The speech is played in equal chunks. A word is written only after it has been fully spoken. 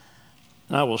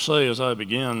And I will say as I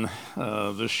begin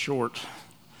this short,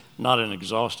 not an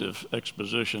exhaustive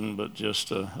exposition, but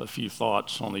just a few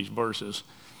thoughts on these verses.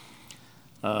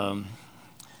 This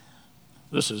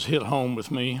has hit home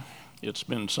with me. It's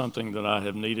been something that I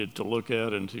have needed to look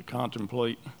at and to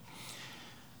contemplate.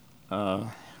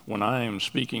 When I am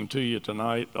speaking to you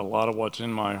tonight, a lot of what's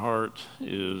in my heart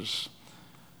is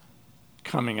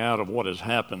coming out of what has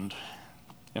happened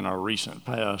in our recent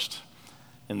past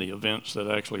and the events that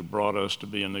actually brought us to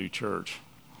be a new church.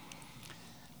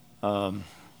 So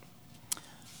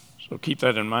keep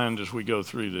that in mind as we go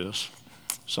through this.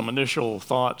 Some initial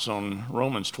thoughts on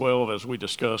Romans 12, as we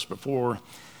discussed before.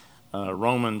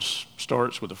 Romans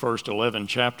starts with the first 11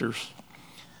 chapters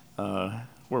where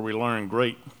we learn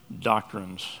great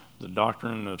doctrines, the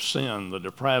doctrine of sin, the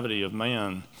depravity of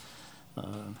man,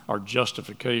 our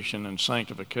justification and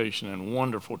sanctification, and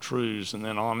wonderful truths, and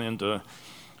then on into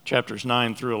chapters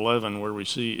 9 through 11 where we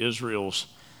see Israel's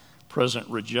present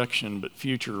rejection but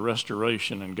future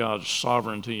restoration and God's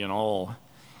sovereignty in all.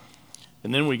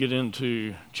 And then we get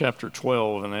into chapter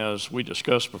 12, and as we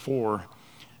discussed before,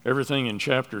 everything in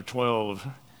chapter 12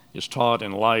 is taught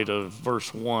in light of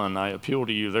verse 1. I appeal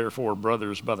to you, therefore,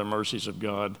 brothers, by the mercies of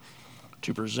God,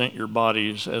 to present your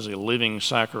bodies as a living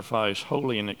sacrifice,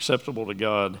 holy and acceptable to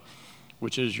God,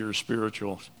 which is your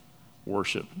spiritual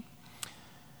worship.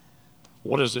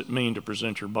 What does it mean to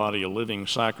present your body a living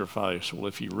sacrifice? Well,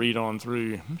 if you read on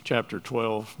through chapter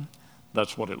 12,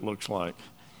 that's what it looks like.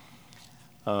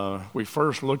 We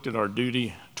first looked at our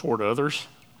duty toward others.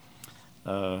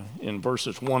 In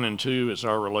verses 1 and 2, it's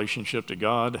our relationship to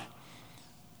God.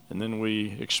 And then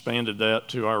we expanded that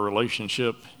to our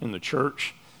relationship in the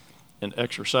church and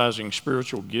exercising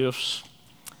spiritual gifts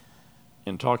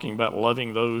and talking about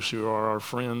loving those who are our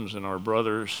friends and our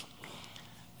brothers.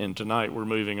 And tonight we're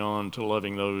moving on to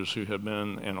loving those who have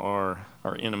been and are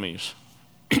our enemies.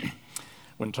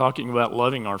 When talking about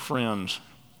loving our friends,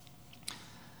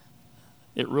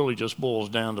 it really just boils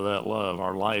down to that love.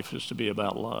 Our life is to be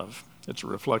about love. It's a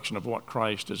reflection of what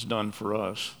Christ has done for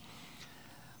us.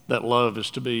 That love is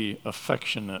to be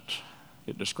affectionate.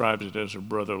 It describes it as a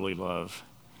brotherly love.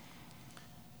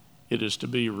 It is to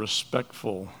be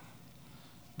respectful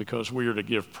because we are to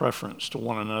give preference to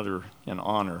one another in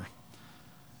honor.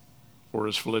 Or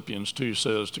as Philippians 2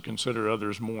 says, to consider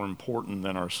others more important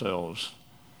than ourselves.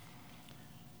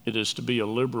 It is to be a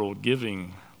liberal,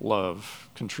 giving love,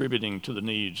 contributing to the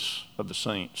needs of the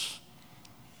saints.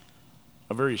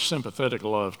 A very sympathetic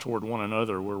love toward one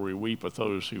another where we weep with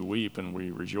those who weep and we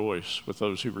rejoice with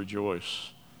those who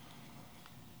rejoice.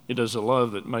 It is a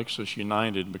love that makes us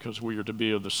united because we are to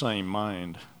be of the same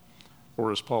mind. Or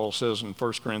as Paul says in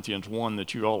 1 Corinthians 1,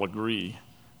 that you all agree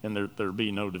and there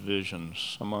be no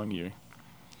divisions among you.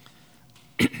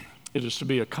 It is to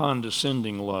be a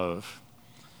condescending love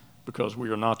because we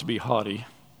are not to be haughty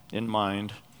in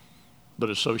mind, but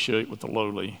associate with the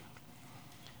lowly.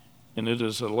 And it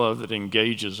is a love that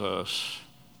engages us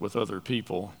with other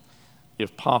people,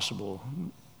 if possible,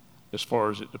 as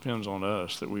far as it depends on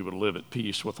us, that we would live at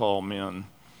peace with all men.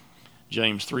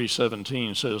 James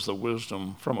 3:17 says the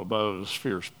wisdom from above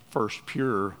is first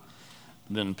pure,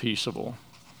 then peaceable.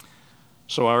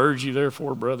 So I urge you,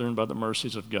 therefore, brethren, by the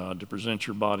mercies of God, to present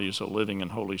your bodies a living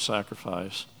and holy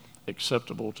sacrifice,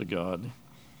 acceptable to God,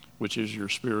 which is your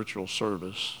spiritual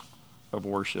service of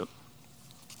worship.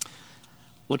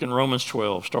 Look in Romans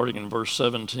 12, starting in verse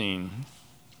 17.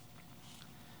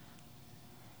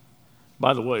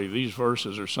 By the way, these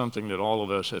verses are something that all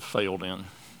of us have failed in.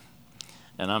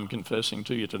 And I'm confessing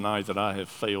to you tonight that I have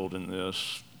failed in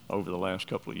this over the last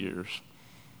couple of years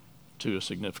to a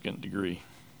significant degree.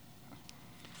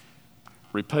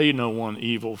 Repay no one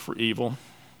evil for evil,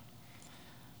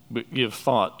 but give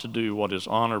thought to do what is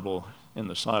honorable in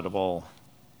the sight of all.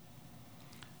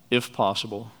 If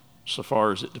possible, so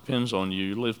far as it depends on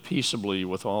you, live peaceably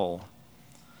with all.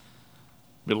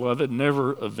 Beloved,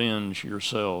 never avenge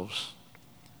yourselves,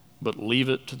 but leave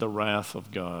it to the wrath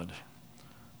of God.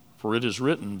 For it is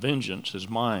written, vengeance is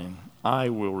mine, I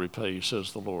will repay,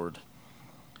 says the Lord.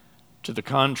 To the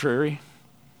contrary,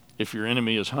 if your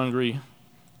enemy is hungry,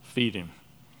 feed him.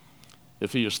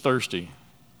 If he is thirsty,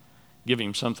 give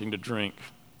him something to drink.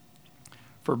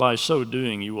 For by so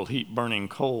doing you will heap burning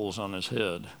coals on his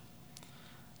head.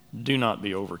 Do not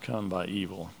be overcome by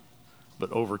evil,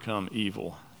 but overcome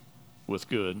evil with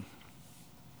good.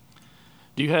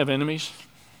 Do you have enemies?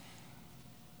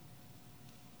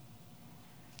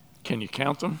 Can you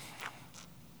count them?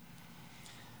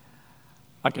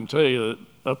 I can tell you that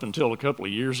up until a couple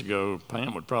of years ago,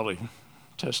 Pam would probably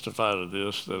testify to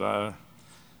this, that I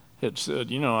had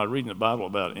said, I read in the Bible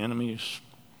about enemies.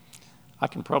 I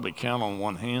can probably count on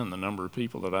one hand the number of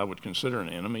people that I would consider an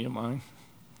enemy of mine.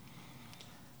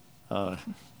 Over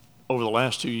the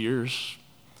last 2 years,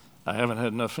 I haven't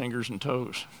had enough fingers and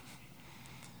toes.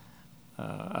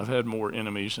 I've had more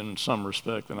enemies in some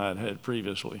respect than I'd had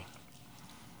previously.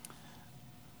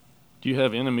 Do you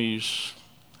have enemies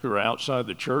who are outside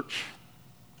the church?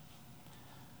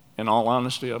 In all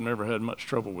honesty, I've never had much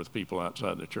trouble with people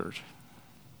outside the church.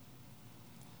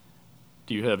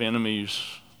 Do you have enemies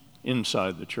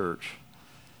inside the church?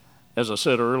 As I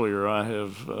said earlier, I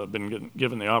have been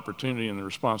given the opportunity and the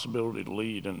responsibility to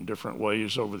lead in different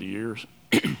ways over the years.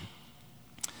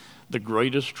 The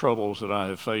greatest troubles that I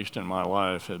have faced in my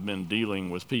life have been dealing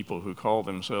with people who call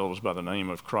themselves by the name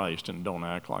of Christ and don't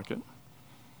act like it.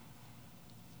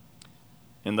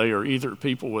 And they are either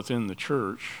people within the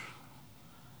church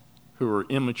who are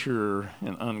immature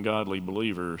and ungodly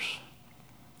believers,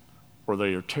 or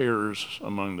they are tares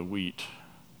among the wheat,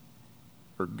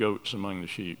 or goats among the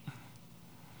sheep.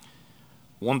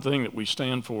 One thing that we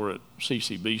stand for at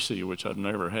CCBC, which I've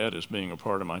never had as being a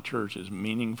part of my church, is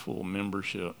meaningful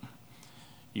membership.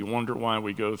 You wonder why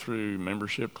we go through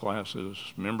membership classes,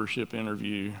 membership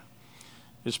interview.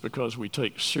 It's because we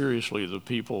take seriously the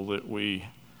people that we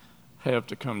have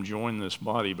to come join this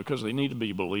body, because they need to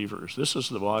be believers. This is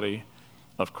the body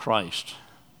of Christ.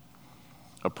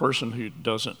 A person who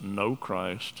doesn't know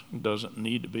Christ doesn't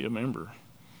need to be a member.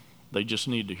 They just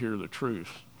need to hear the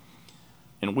truth.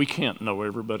 And we can't know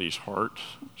everybody's heart,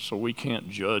 so we can't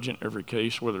judge in every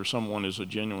case whether someone is a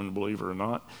genuine believer or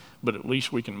not, but at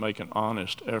least we can make an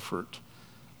honest effort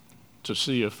to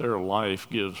see if their life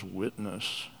gives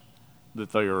witness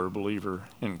that they are a believer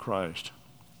in Christ.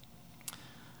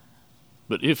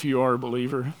 But if you are a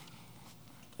believer,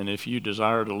 and if you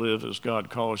desire to live as God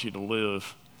calls you to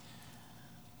live,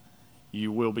 you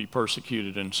will be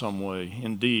persecuted in some way.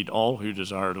 Indeed, all who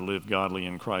desire to live godly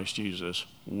in Christ Jesus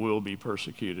will be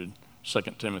persecuted.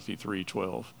 2 Timothy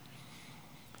 3:12.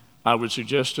 I would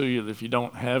suggest to you that if you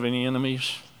don't have any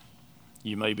enemies,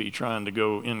 you may be trying to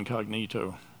go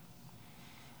incognito.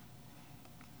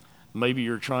 Maybe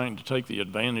you're trying to take the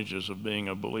advantages of being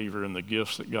a believer and the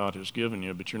gifts that God has given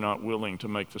you, but you're not willing to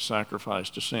make the sacrifice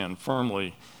to stand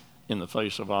firmly in the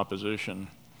face of opposition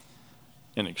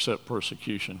and accept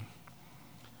persecution.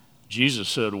 Jesus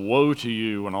said, "Woe to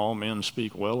you when all men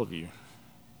speak well of you."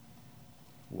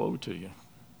 Woe to you.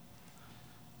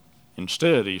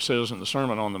 Instead, he says in the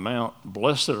Sermon on the Mount,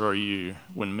 "Blessed are you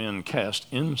when men cast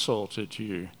insult at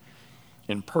you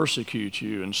and persecute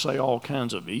you and say all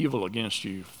kinds of evil against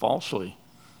you falsely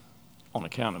on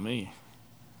account of me."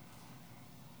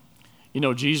 You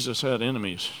know, Jesus had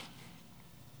enemies.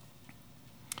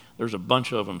 There's a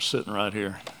bunch of them sitting right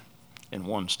here and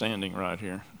one standing right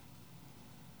here.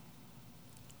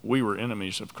 We were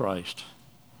enemies of Christ.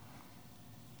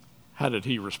 How did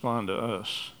he respond to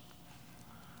us?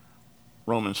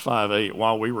 Romans 5:8,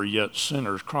 while we were yet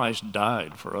sinners, Christ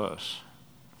died for us.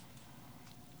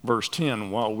 Verse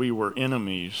 10, while we were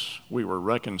enemies, we were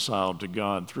reconciled to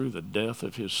God through the death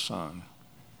of his Son.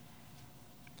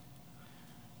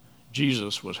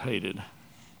 Jesus was hated.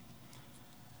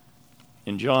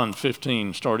 In John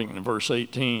 15, starting in verse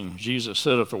 18, Jesus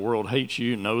said, "If the world hates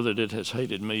you, know that it has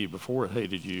hated me before it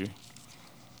hated you.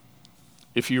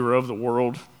 If you were of the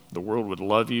world would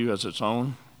love you as its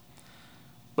own.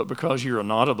 But because you are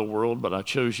not of the world, but I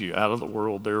chose you out of the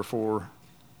world, therefore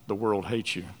the world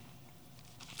hates you.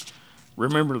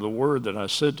 Remember the word that I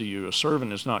said to you, a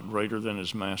servant is not greater than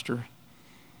his master.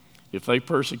 If they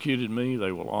persecuted me,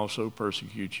 they will also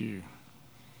persecute you.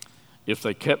 If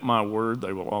they kept my word,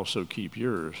 they will also keep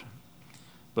yours.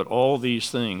 But all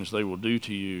these things they will do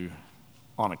to you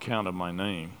on account of my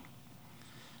name,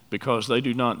 because they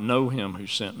do not know him who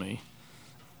sent me.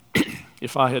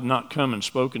 If I had not come and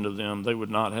spoken to them, they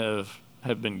would not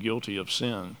have been guilty of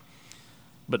sin.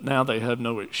 But now they have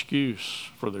no excuse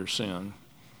for their sin.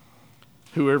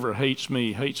 Whoever hates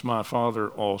me hates my Father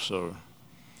also.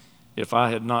 If I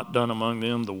had not done among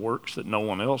them the works that no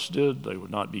one else did, they would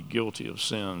not be guilty of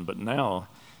sin. But now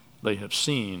they have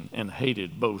seen and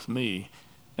hated both me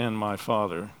and my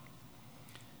Father."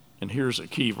 And here's a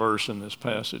key verse in this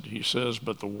passage. He says,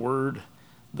 "But the word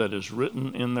that is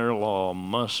written in their law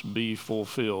must be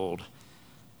fulfilled."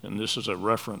 And this is a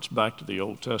reference back to the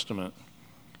Old Testament.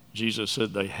 Jesus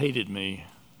said, "They hated me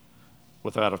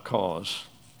without a cause."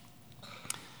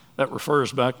 That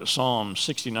refers back to Psalm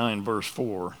 69, verse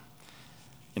 4.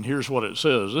 And here's what it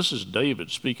says. This is David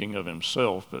speaking of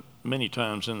himself, but many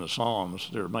times in the Psalms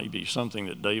there may be something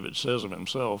that David says of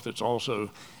himself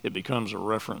it becomes a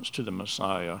reference to the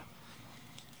Messiah.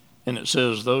 And it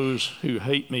says, "Those who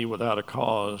hate me without a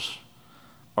cause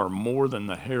are more than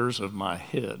the hairs of my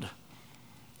head.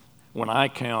 When I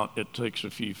count, it takes a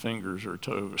few fingers or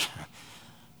toes.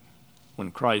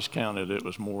 When Christ counted, it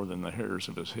was more than the hairs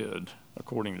of his head,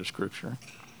 according to Scripture.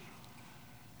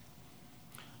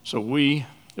 So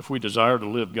if we desire to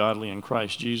live godly in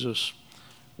Christ Jesus,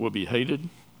 will be hated.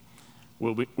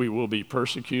 We will be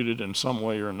persecuted in some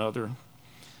way or another.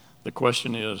 The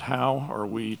question is, how are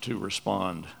we to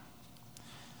respond?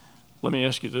 Let me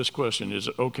ask you this question. Is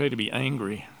it okay to be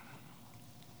angry?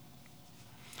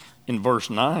 In verse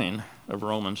 9 of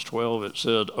Romans 12, it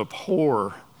said,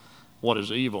 abhor what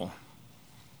is evil.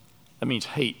 That means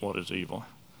hate what is evil.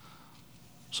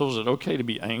 So is it okay to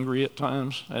be angry at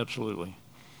times? Absolutely.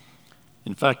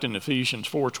 In fact, in Ephesians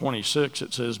 4:26,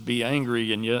 it says, be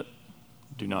angry and yet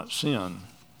do not sin.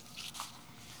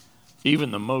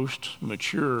 Even the most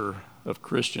mature of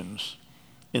Christians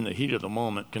in the heat of the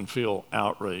moment can feel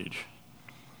outrage.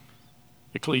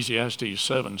 Ecclesiastes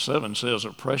 7:7 says,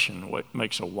 oppression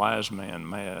makes a wise man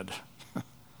mad.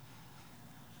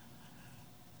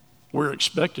 We're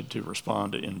expected to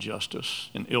respond to injustice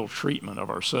and ill treatment of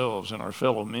ourselves and our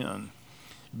fellow men.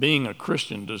 Being a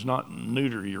Christian does not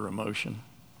neuter your emotion.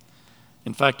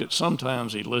 In fact, it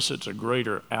sometimes elicits a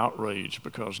greater outrage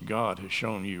because God has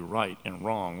shown you right and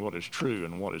wrong, what is true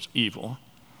and what is evil.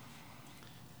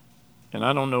 And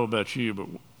I don't know about you, but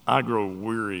I grow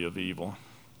weary of evil.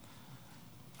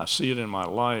 I see it in my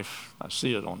life. I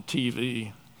see it on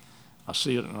TV. I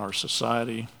see it in our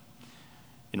society.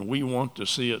 And we want to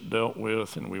see it dealt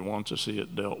with, and we want to see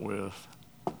it dealt with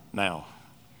now.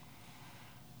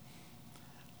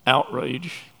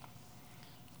 Outrage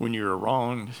when you're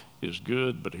wronged is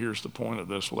good, but here's the point of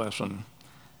this lesson.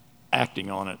 Acting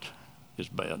on it is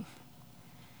bad.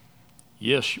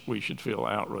 Yes, we should feel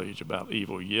outrage about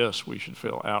evil. Yes, we should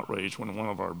feel outrage when one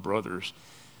of our brothers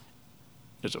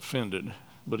is offended,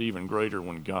 but even greater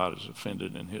when God is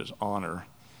offended and his honor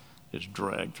is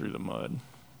dragged through the mud.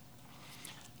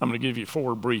 I'm going to give you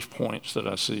 4 brief points that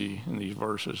I see in these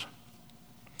verses.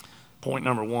 Point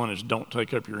number 1 is don't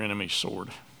take up your enemy's sword.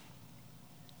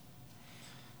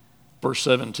 Verse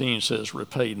 17 says,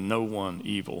 repay no one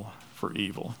evil for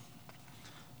evil.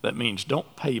 That means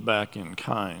don't pay back in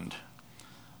kind.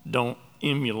 Don't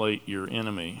emulate your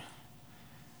enemy,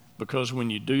 because when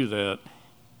you do that,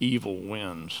 evil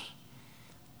wins.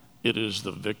 It is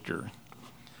the victor.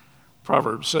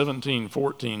 Proverbs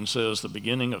 17:14 says, the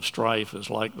beginning of strife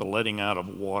is like the letting out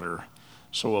of water,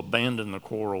 so abandon the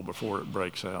quarrel before it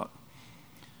breaks out.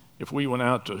 If we went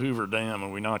out to Hoover Dam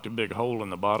and we knocked a big hole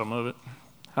in the bottom of it,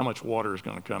 how much water is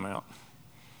going to come out?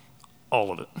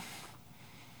 All of it.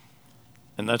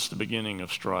 And that's the beginning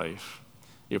of strife.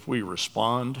 If we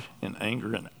respond in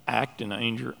anger and act in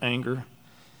anger,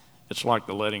 it's like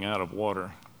the letting out of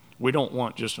water. We don't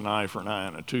want just an eye for an eye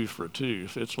and a tooth for a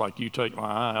tooth. It's like you take my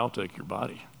eye, I'll take your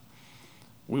body.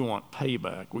 We want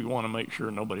payback. We want to make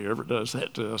sure nobody ever does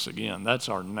that to us again. That's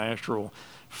our natural,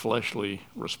 fleshly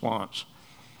response.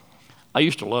 I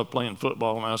used to love playing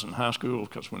football when I was in high school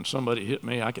because when somebody hit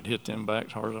me, I could hit them back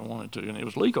as hard as I wanted to, and it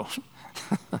was legal.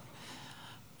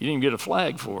 You didn't get a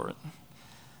flag for it.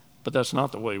 But that's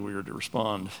not the way we are to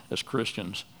respond as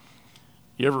Christians.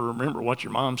 You ever remember what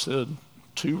your mom said?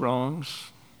 2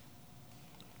 wrongs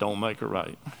don't make a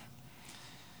right.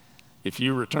 If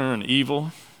you return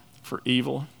evil for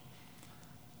evil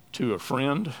to a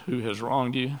friend who has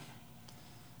wronged you,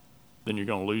 then you're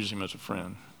going to lose him as a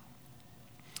friend.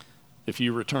 If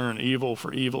you return evil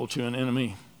for evil to an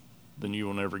enemy, then you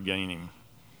will never gain him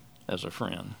as a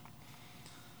friend.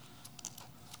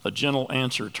 A gentle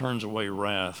answer turns away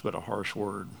wrath, but a harsh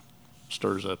word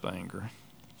stirs up anger.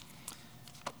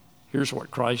 Here's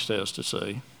what Christ has to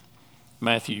say.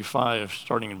 Matthew 5,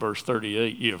 starting in verse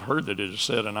 38, you have heard that it is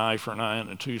said, an eye for an eye and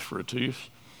a tooth for a tooth.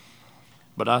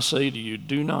 But I say to you,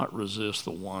 do not resist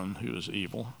the one who is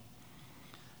evil.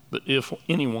 But if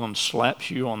anyone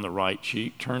slaps you on the right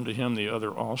cheek, turn to him the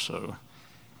other also.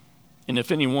 And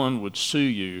if anyone would sue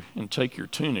you and take your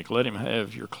tunic, let him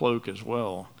have your cloak as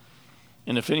well.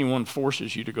 And if anyone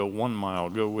forces you to go 1 mile,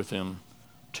 go with him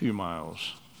 2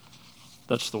 miles.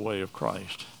 That's the way of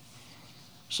Christ.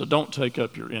 So don't take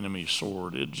up your enemy's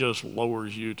sword. It just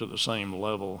lowers you to the same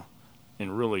level,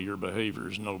 and really your behavior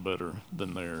is no better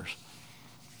than theirs.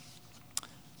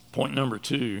 Point number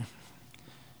 2,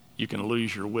 you can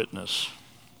lose your witness.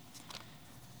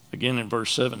 Again in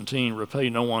verse 17, repay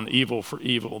no one evil for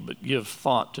evil, but give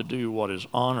thought to do what is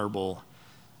honorable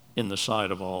in the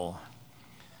sight of all.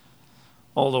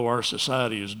 Although our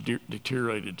society has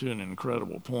deteriorated to an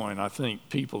incredible point, I think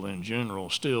people in general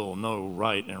still know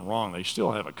right and wrong. They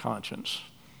still have a conscience.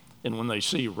 And when they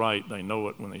see right, they know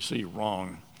it. When they see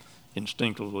wrong,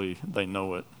 Instinctively, they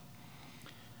know it.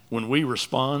 When we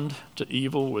respond to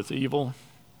evil with evil,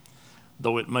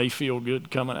 though it may feel good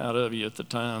coming out of you at the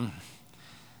time,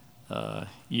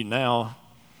 you now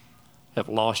have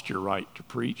lost your right to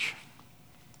preach.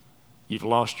 You've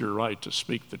lost your right to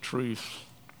speak the truth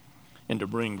and to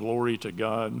bring glory to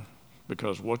God,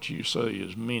 because what you say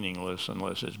is meaningless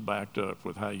unless it's backed up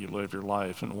with how you live your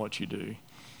life and what you do.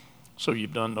 So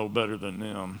you've done no better than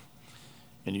them,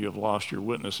 and you have lost your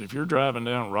witness. If you're driving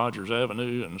down Rogers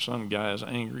Avenue and some guy's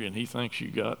angry and he thinks you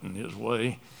got in his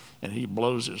way, and he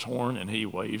blows his horn and he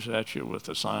waves at you with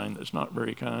a sign that's not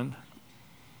very kind,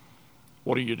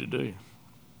 what are you to do?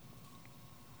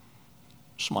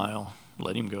 Smile,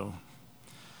 let him go.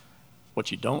 What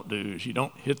you don't do is you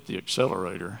don't hit the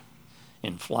accelerator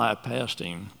and fly past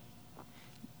him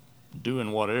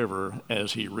doing whatever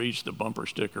as he reads the bumper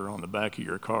sticker on the back of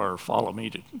your car, "Follow me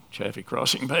to Chaffee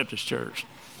Crossing Baptist Church."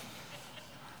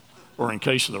 Or in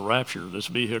case of the rapture, this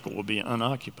vehicle will be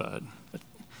unoccupied.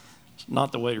 It's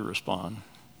not the way to respond.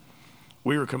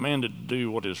 We are commanded to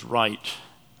do what is right.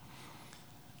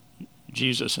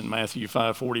 Jesus in Matthew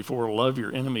 5:44, love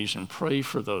your enemies and pray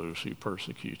for those who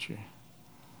persecute you.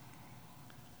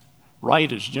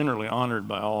 Right is generally honored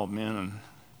by all men, and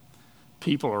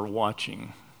people are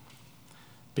watching.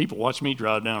 People watch me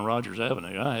drive down Rogers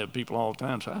Avenue. I have people all the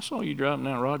time say, "I saw you driving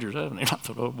down Rogers Avenue." I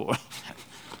thought, oh boy,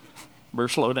 better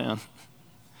slow down.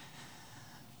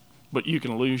 But you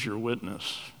can lose your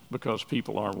witness because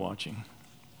people are watching.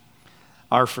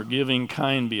 Our forgiving,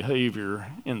 kind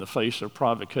behavior in the face of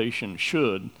provocation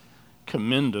should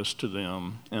commend us to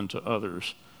them and to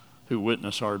others who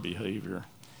witness our behavior.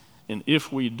 And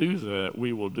if we do that,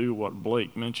 we will do what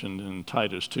Blake mentioned in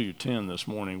Titus 2:10 this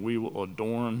morning. We will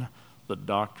adorn the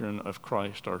doctrine of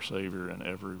Christ our Savior in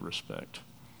every respect.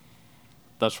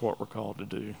 That's what we're called to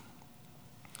do.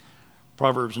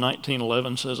 Proverbs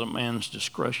 19:11 says, a man's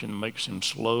discretion makes him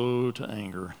slow to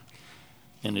anger,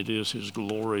 and it is his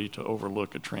glory to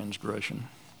overlook a transgression.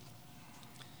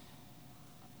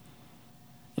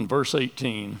 In verse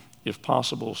 18, if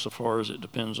possible, so far as it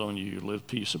depends on you, live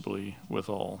peaceably with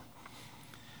all.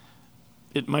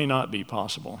 It may not be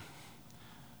possible.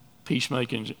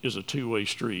 Peacemaking is a two-way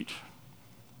street,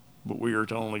 but we are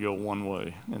to only go one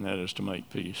way, and that is to make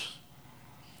peace.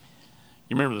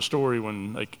 You remember the story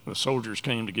when the soldiers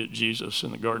came to get Jesus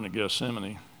in the Garden of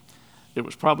Gethsemane? It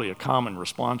was probably a common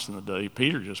response in the day.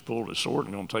 Peter just pulled his sword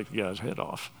and going to take the guy's head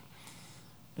off.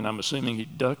 And I'm assuming he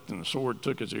ducked and the sword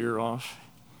took his ear off.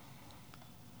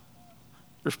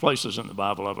 There's places in the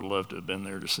Bible I would love to have been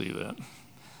there to see that.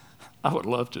 I would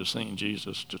love to have seen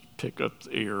Jesus just pick up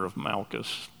the ear of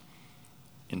Malchus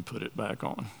and put it back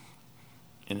on.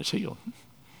 And it's healed.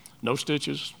 No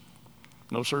stitches,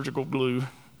 no surgical glue,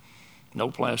 no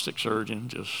plastic surgeon,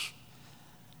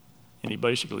 and he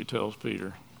basically tells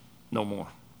Peter, no more.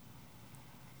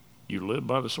 You live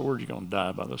by the sword, you're going to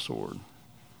die by the sword.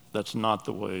 That's not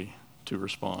the way to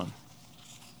respond.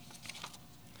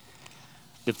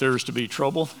 If there is to be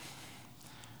trouble,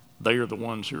 they are the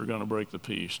ones who are going to break the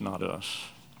peace, not us.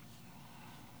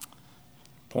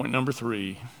 Point number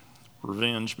 3,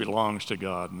 revenge belongs to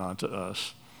God, not to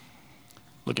us.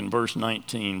 Look in verse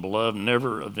 19. Beloved,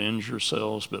 never avenge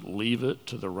yourselves, but leave it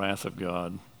to the wrath of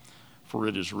God. For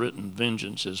it is written,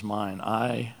 vengeance is mine,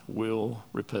 I will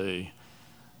repay,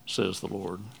 says the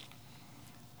Lord.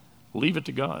 Leave it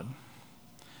to God.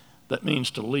 That means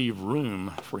to leave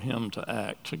room for him to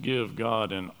act, to give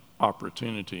God an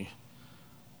opportunity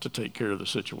to take care of the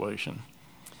situation.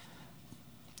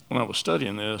 When I was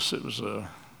studying this,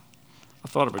 I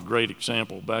thought of a great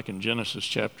example back in Genesis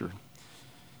chapter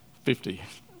 50,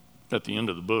 at the end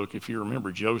of the book. If you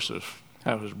remember Joseph,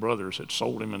 how his brothers had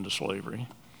sold him into slavery.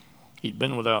 He'd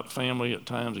been without family at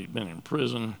times, he'd been in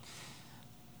prison,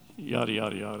 yada,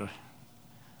 yada, yada.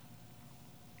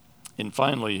 And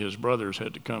finally, his brothers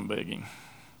had to come begging.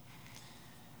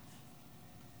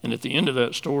 And at the end of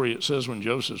that story, it says when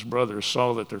Joseph's brothers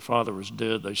saw that their father was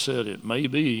dead, they said, it may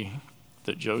be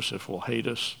that Joseph will hate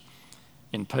us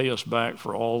and pay us back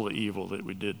for all the evil that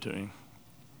we did to him.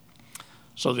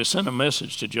 So they sent a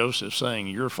message to Joseph saying,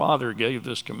 your father gave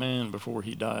this command before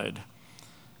he died.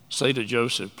 Say to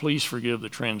Joseph, please forgive the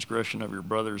transgression of your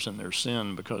brothers and their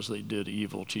sin because they did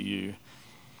evil to you.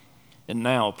 And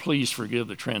now please forgive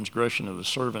the transgression of the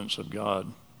servants of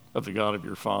God, of the God of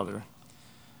your father.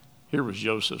 Here was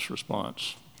Joseph's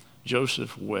response.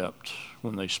 Joseph wept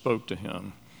when they spoke to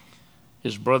him.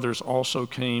 His brothers also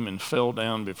came and fell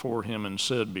down before him and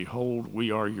said, behold,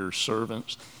 we are your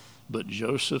servants. But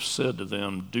Joseph said to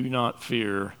them, do not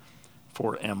fear,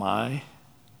 for am I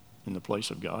in the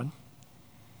place of God?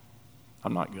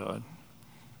 I'm not God.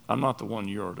 I'm not the one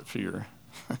you are to fear.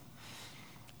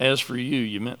 As for you,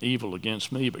 you meant evil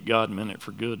against me, but God meant it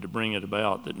for good to bring it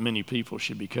about that many people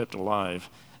should be kept alive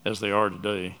as they are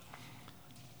today.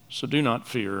 So do not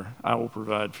fear. I will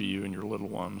provide for you and your little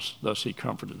ones. Thus he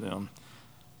comforted them,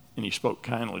 and he spoke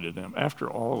kindly to them. After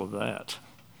all of that,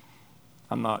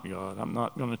 I'm not God. I'm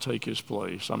not going to take his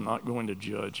place. I'm not going to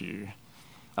judge you.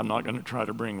 I'm not going to try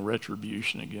to bring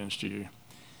retribution against you.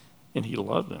 And he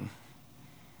loved them,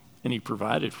 and he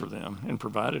provided for them and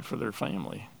provided for their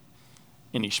family.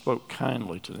 And he spoke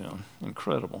kindly to them.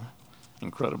 Incredible,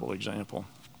 incredible example.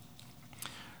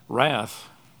 Wrath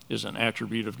is an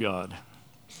attribute of God,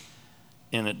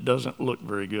 and it doesn't look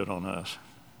very good on us.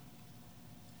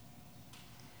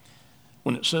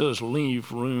 When it says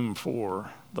leave room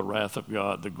for the wrath of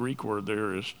God, the Greek word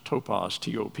there is topos,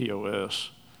 T-O-P-O-S.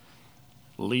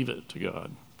 Leave it to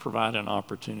God. Provide an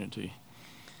opportunity.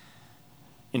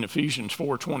 In Ephesians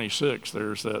 4:26,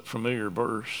 there's that familiar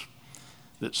verse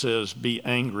that says, be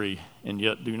angry and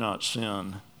yet do not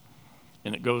sin.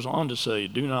 And it goes on to say,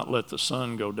 do not let the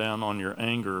sun go down on your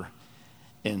anger,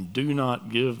 and do not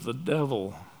give the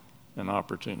devil an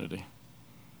opportunity.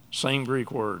 Same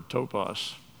Greek word,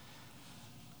 topos.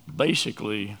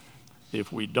 Basically,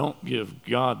 if we don't give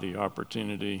God the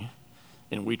opportunity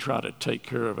and we try to take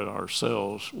care of it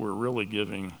ourselves, we're really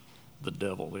giving the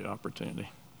devil the opportunity.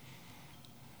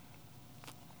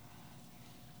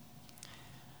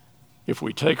 If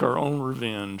we take our own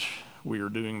revenge, we are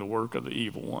doing the work of the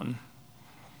evil one.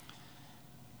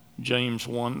 James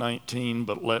 1:19,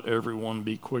 but let everyone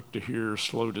be quick to hear,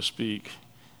 slow to speak,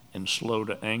 and slow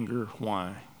to anger.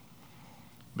 Why?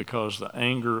 Because the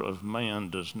anger of man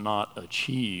does not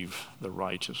achieve the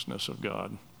righteousness of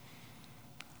God.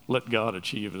 Let God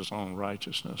achieve his own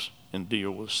righteousness and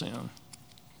deal with sin.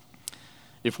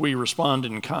 If we respond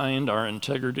in kind, our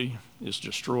integrity is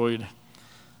destroyed.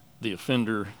 The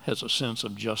offender has a sense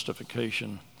of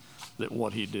justification that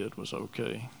what he did was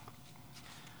okay.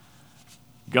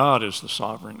 God is the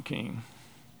sovereign king.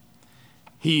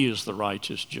 He is the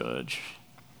righteous judge.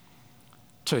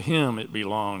 To him it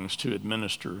belongs to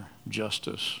administer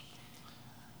justice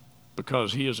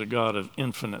because he is a God of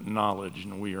infinite knowledge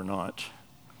and we are not.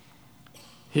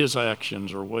 His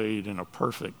actions are weighed in a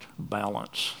perfect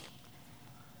balance.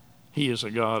 He is a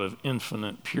God of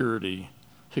infinite purity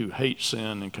who hates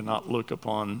sin and cannot look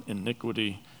upon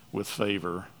iniquity with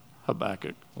favor.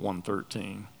 Habakkuk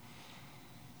 1:13.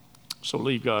 So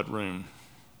leave God room.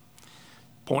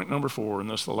 Point number 4, and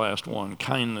this is the last one,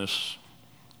 kindness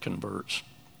converts.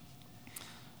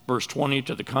 Verse 20,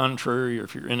 to the contrary,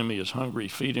 if your enemy is hungry,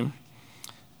 feed him.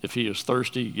 If he is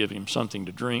thirsty, give him something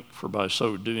to drink, for by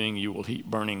so doing you will heap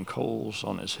burning coals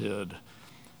on his head.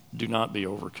 Do not be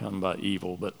overcome by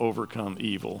evil, but overcome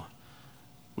evil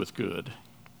with good.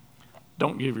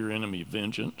 Don't give your enemy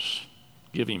vengeance.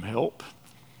 Give him help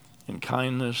and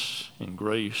kindness and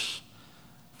grace,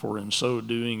 for in so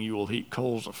doing you will heap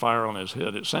coals of fire on his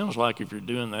head. It sounds like if you're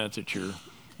doing that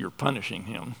you're punishing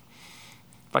him.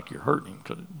 In fact, you're hurting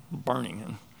him, burning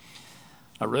him.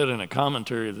 I read in a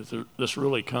commentary that this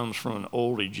really comes from an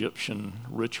old Egyptian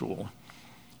ritual.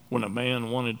 When a man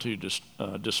wanted to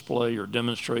display or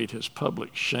demonstrate his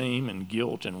public shame and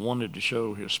guilt and wanted to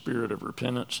show his spirit of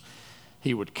repentance,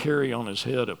 he would carry on his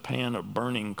head a pan of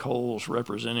burning coals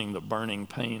representing the burning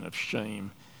pain of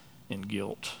shame and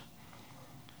guilt.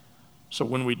 So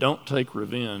when we don't take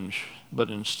revenge, but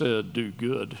instead do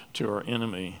good to our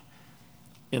enemy,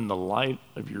 in the light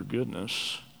of your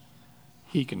goodness,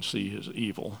 he can see his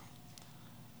evil.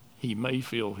 He may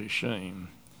feel his shame,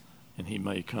 and he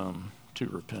may come to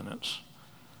repentance.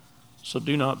 So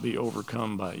do not be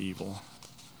overcome by evil,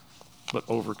 but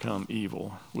overcome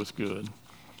evil with good.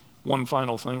 One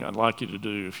final thing I'd like you to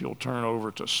do, if you'll turn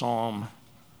over to Psalm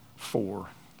 4.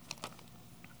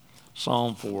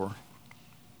 Psalm 4.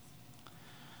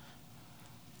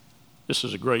 This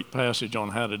is a great passage on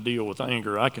how to deal with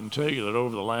anger. I can tell you that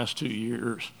over the last 2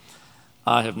 years,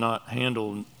 I have not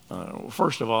handled,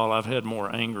 first of all, I've had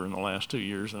more anger in the last 2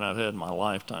 years than I've had in my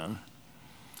lifetime.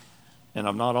 And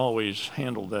I've not always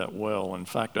handled that well. In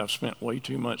fact, I've spent way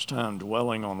too much time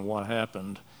dwelling on what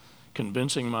happened,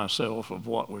 convincing myself of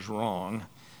what was wrong,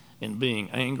 and being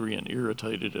angry and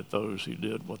irritated at those who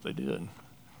did what they did.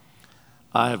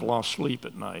 I have lost sleep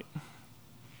at night,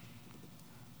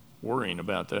 worrying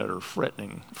about that or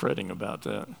fretting about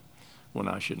that when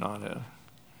I should not have.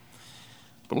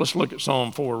 But let's look at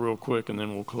Psalm 4 real quick and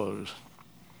then we'll close.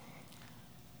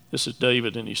 This is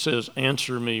David, and he says,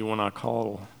 answer me when I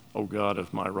call, O God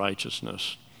of my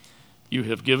righteousness. You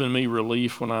have given me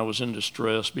relief when I was in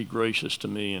distress. Be gracious to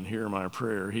me and hear my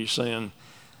prayer. He's saying,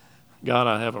 God,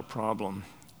 I have a problem.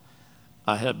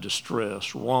 I have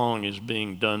distress. Wrong is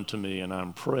being done to me, and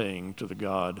I'm praying to the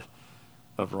God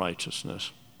of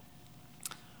righteousness.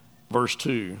 Verse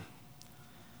 2,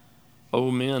 O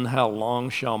men, how long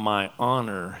shall my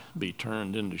honor be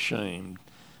turned into shame?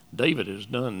 David has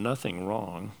done nothing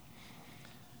wrong.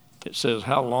 It says,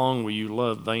 how long will you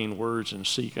love vain words and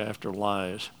seek after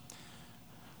lies?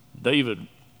 David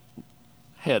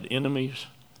had enemies.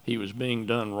 He was being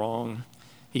done wrong.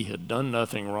 He had done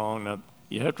nothing wrong. Now,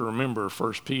 you have to remember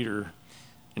 1 Peter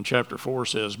in chapter 4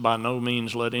 says, by no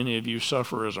means let any of you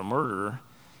suffer as a murderer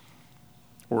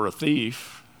or a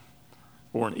thief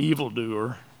or an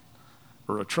evildoer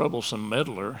or a troublesome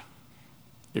meddler.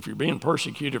 If you're being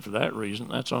persecuted for that reason,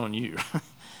 that's on you.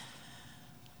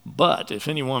 But if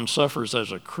anyone suffers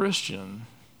as a Christian,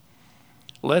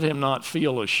 let him not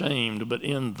feel ashamed, but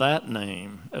in that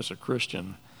name, as a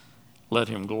Christian, let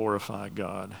him glorify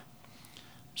God.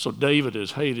 So David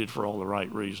is hated for all the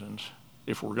right reasons.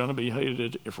 If we're going to be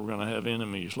hated, if we're going to have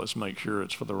enemies, let's make sure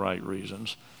it's for the right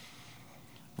reasons.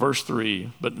 Verse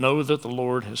 3, but know that the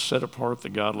Lord has set apart the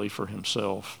godly for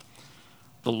himself.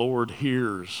 The Lord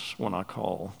hears when I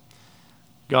call.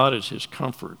 God is his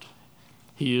comfort.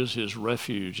 He is his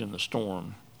refuge in the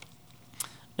storm.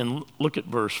 And look at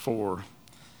verse 4.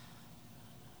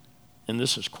 And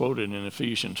this is quoted in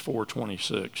Ephesians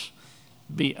 4:26.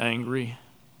 Be angry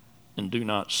and do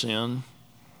not sin.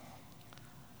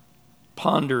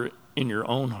 Ponder in your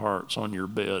own hearts on your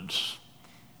beds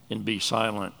and be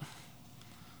silent.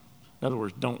 In other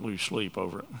words, don't lose sleep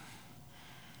over it.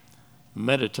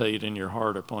 Meditate in your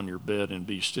heart upon your bed and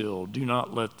be still. Do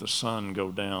not let the sun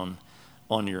go down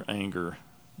on your anger.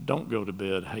 Don't go to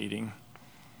bed hating.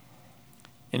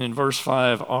 And in verse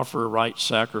 5, offer right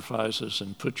sacrifices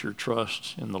and put your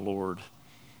trust in the Lord.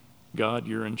 God,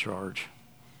 you're in charge.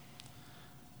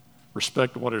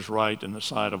 Respect what is right in the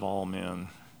sight of all men.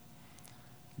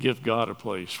 Give God a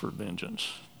place for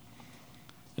vengeance.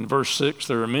 In verse 6,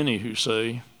 there are many who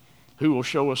say, who will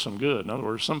show us some good? In other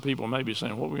words, some people may be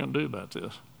saying, what are we going to do about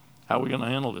this? How are we going to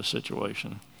handle this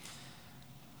situation?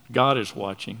 God is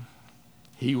watching.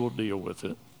 He will deal with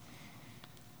it.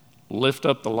 Lift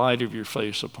up the light of your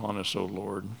face upon us, O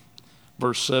Lord.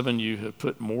 Verse 7, you have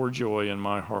put more joy in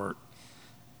my heart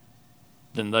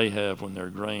than they have when their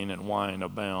grain and wine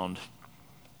abound.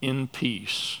 In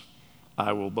peace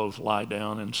I will both lie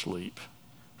down and sleep.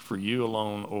 For you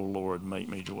alone, O Lord, make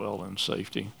me dwell in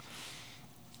safety.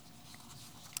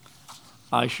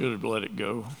 I should have let it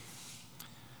go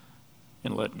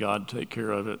and let God take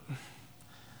care of it.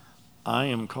 I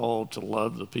am called to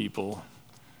love the people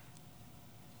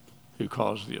who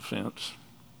caused the offense.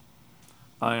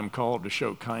 I am called to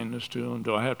show kindness to them.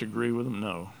 Do I have to agree with them?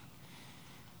 No.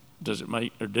 Did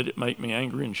it make me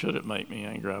angry, and should it make me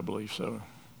angry? I believe so.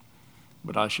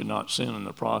 But I should not sin in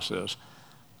the process.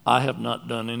 I have not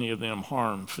done any of them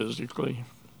harm physically,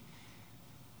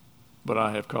 but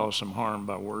I have caused some harm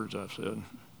by words I've said.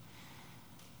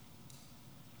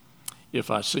 If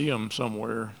I see them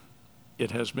somewhere, it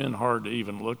has been hard to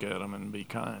even look at them and be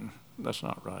kind. That's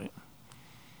not right.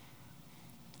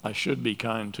 I should be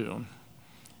kind to them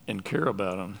and care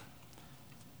about them.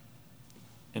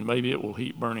 And maybe it will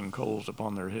heap burning coals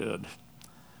upon their head.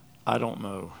 I don't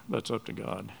know. That's up to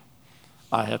God.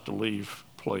 I have to leave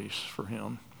place for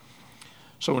him.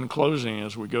 So in closing,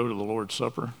 as we go to the Lord's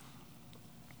Supper,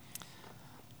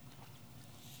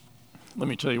 let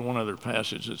me tell you one other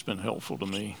passage that's been helpful to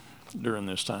me during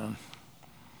this time.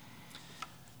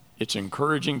 It's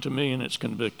encouraging to me and it's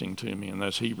convicting to me, and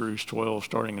that's Hebrews 12,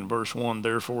 starting in verse 1.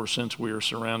 Therefore, since we are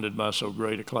surrounded by so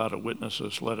great a cloud of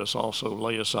witnesses, let us also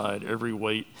lay aside every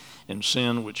weight and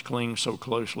sin which clings so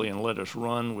closely, and let us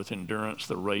run with endurance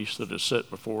the race that is set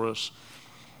before us,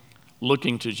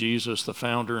 looking to Jesus, the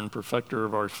founder and perfecter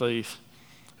of our faith,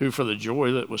 who for the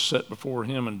joy that was set before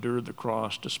him endured the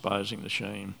cross, despising the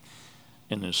shame,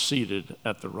 and is seated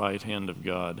at the right hand of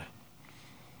God.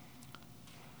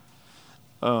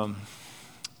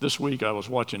 This week I was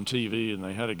watching TV, and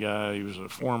they had a guy, he was a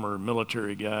former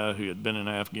military guy who had been in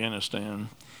Afghanistan.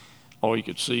 All you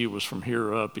could see was from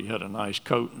here up. He had a nice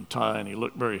coat and tie, and he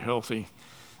looked very healthy,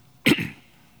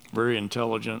 very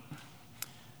intelligent.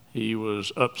 He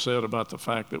was upset about the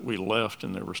fact that we left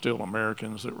and there were still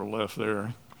Americans that were left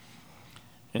there.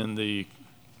 And the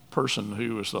person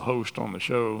who was the host on the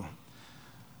show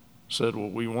said, well,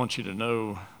 we want you to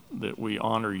know that we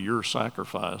honor your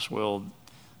sacrifice. Well,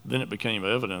 then it became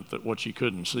evident that what you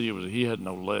couldn't see was he had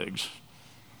no legs.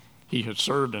 He had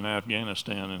served in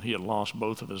Afghanistan and he had lost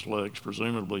both of his legs,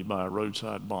 presumably by a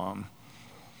roadside bomb.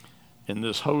 And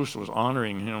this host was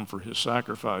honoring him for his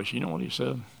sacrifice. You know what he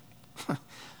said?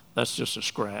 That's just a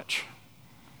scratch.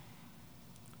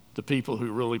 The people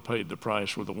who really paid the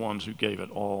price were the ones who gave it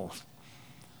all,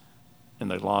 and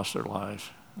they lost their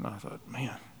life. And I thought,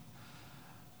 man,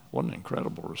 what an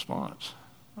incredible response.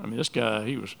 I mean, this guy,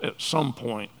 he was, at some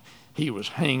point, he was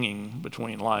hanging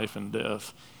between life and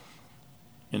death.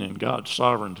 And in God's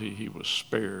sovereignty, he was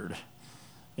spared.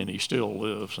 And he still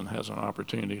lives and has an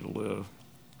opportunity to live.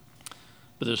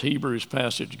 But this Hebrews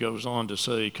passage goes on to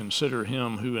say, consider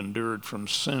him who endured from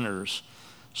sinners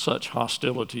such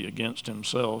hostility against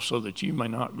himself, so that you may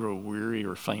not grow weary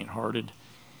or faint-hearted.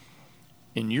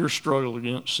 In your struggle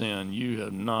against sin, you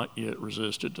have not yet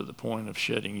resisted to the point of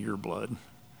shedding your blood.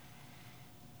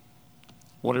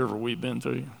 Whatever we've been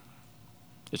through,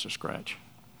 it's a scratch.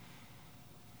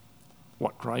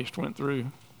 What Christ went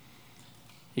through,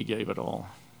 he gave it all.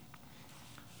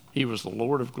 He was the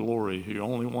Lord of glory who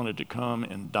only wanted to come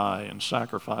and die and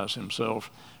sacrifice himself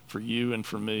for you and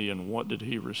for me. And what did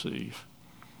he receive?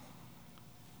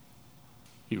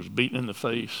 He was beaten in the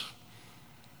face.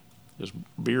 His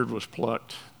beard was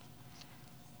plucked.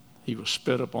 He was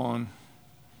spit upon.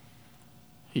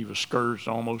 He was scourged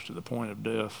almost to the point of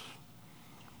death.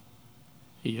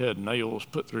 He had nails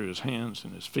put through his hands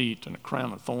and his feet and a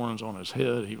crown of thorns on his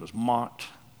head. He was mocked.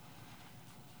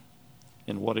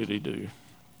 And what did he do?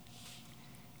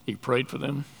 He prayed for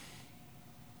them.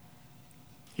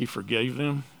 He forgave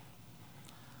them.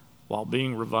 While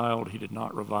being reviled, he did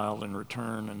not revile in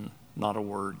return, and not a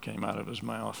word came out of his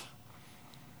mouth.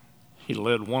 He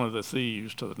led one of the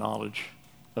thieves to the knowledge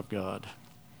of God.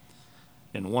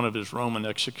 And one of his Roman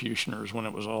executioners, when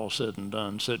it was all said and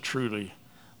done, said, truly,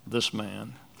 this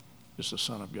man is the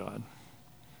Son of God.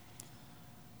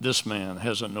 This man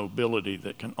has a nobility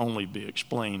that can only be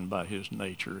explained by his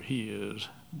nature. He is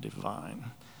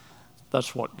divine.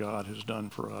 That's what God has done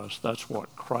for us. That's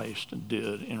what Christ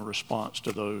did in response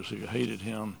to those who hated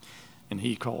him. And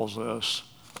he calls us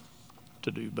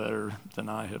to do better than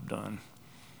I have done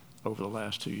over the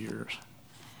last 2 years.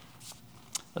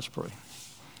 Let's pray.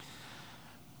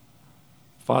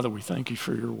 Father, we thank you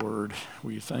for your word.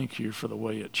 We thank you for the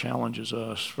way it challenges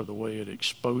us, for the way it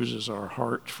exposes our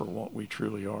heart for what we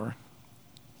truly are.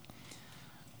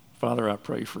 Father, I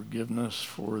pray forgiveness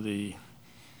for the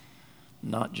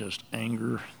not just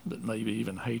anger, but maybe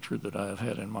even hatred that I have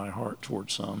had in my heart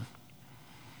towards some.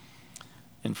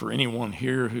 And for anyone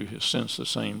here who has sensed the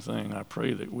same thing, I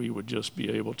pray that we would just be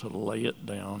able to lay it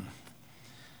down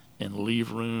and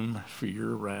leave room for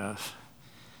your wrath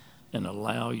and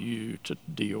allow you to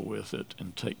deal with it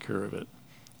and take care of it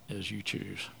as you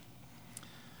choose.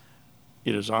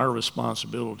 It is our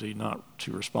responsibility not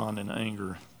to respond in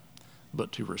anger,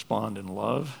 but to respond in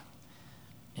love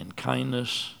and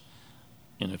kindness.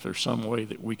 And if there's some way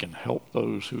that we can help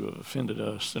those who have offended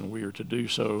us, then we are to do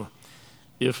so.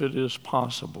 If it is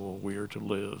possible, we are to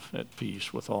live at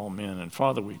peace with all men. And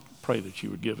Father, we pray that you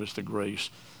would give us the grace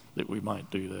that we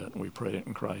might do that. And we pray it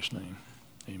in Christ's name.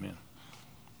 Amen.